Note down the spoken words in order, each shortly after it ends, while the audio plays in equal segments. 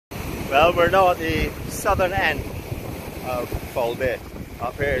Well, we're now at the southern end of Foul Bay.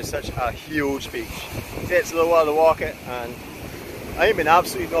 Up here is such a huge beach. It takes a little while to walk it, and I'm in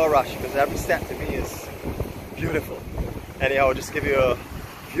absolutely no rush because every step to me is beautiful. Anyhow, just to give you a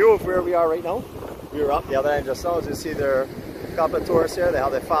view of where we are right now. We were up the other end just now. As you see, there are a couple of tourists here. They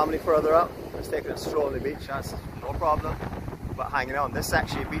have their family further up. Just taking a stroll on the beach, that's no problem. But hanging out on this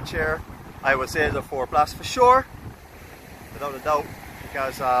section of beach here, I would say is a 4+ for sure, without a doubt,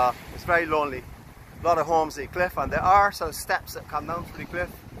 because it's very lonely. A lot of homes at the cliff, and there are some steps that come down from the cliff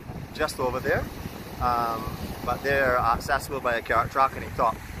just over there, but they're accessible by a cart track on the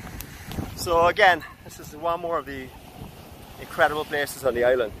top. So again, this is one more of the incredible places on the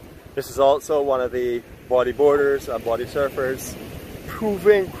island. This is also one of the bodyboarders and body surfers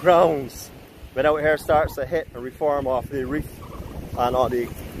proving grounds. When out here starts to hit and reform off the reef and on the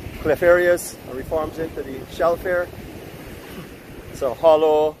cliff areas and reforms into the shelf here, some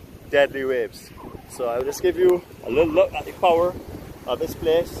hollow, deadly waves. So I'll just give you a little look at the power of this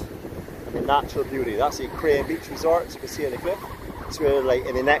place and the natural beauty. That's the Crane Beach Resort, as you can see on the cliff. It's really like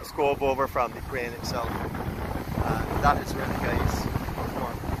in the next cove over from the crane itself. That is where the guys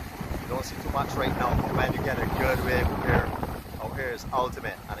perform. You don't see too much right now, but when you get a good wave out here is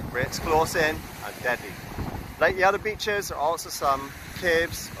ultimate, and it breaks close in and deadly. Like the other beaches, there are also some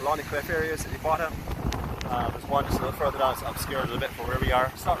caves along the cliff areas at the bottom. There's one just a little further down, it's obscured a little bit from where we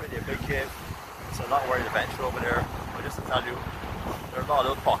are. It's not really a big cave, so I'm not worried to venture over there. But just to tell you, there are a lot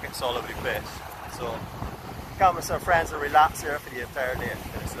of little pockets all over the place. So come with some friends and relax here for the entire day.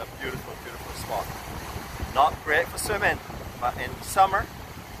 It's a beautiful, beautiful spot. Not great for swimming, but in summer,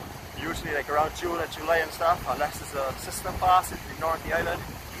 usually like around June and July and stuff, unless there's a system pass to the north of the island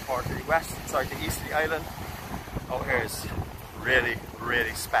or to the west, sorry, the east of the island, out here is really,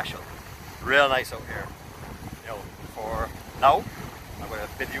 really special. Real nice out here. You know, for now, I'm going to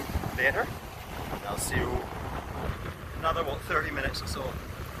bid you later, and I'll see you in another about 30 minutes or so.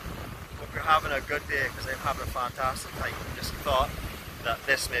 Hope you're having a good day, because I'm having a fantastic time. Just thought that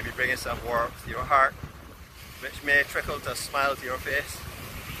this may be bringing some warmth to your heart, which may trickle to a smile to your face.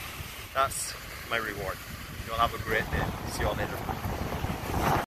 That's my reward. You'll have a great day. See you all later.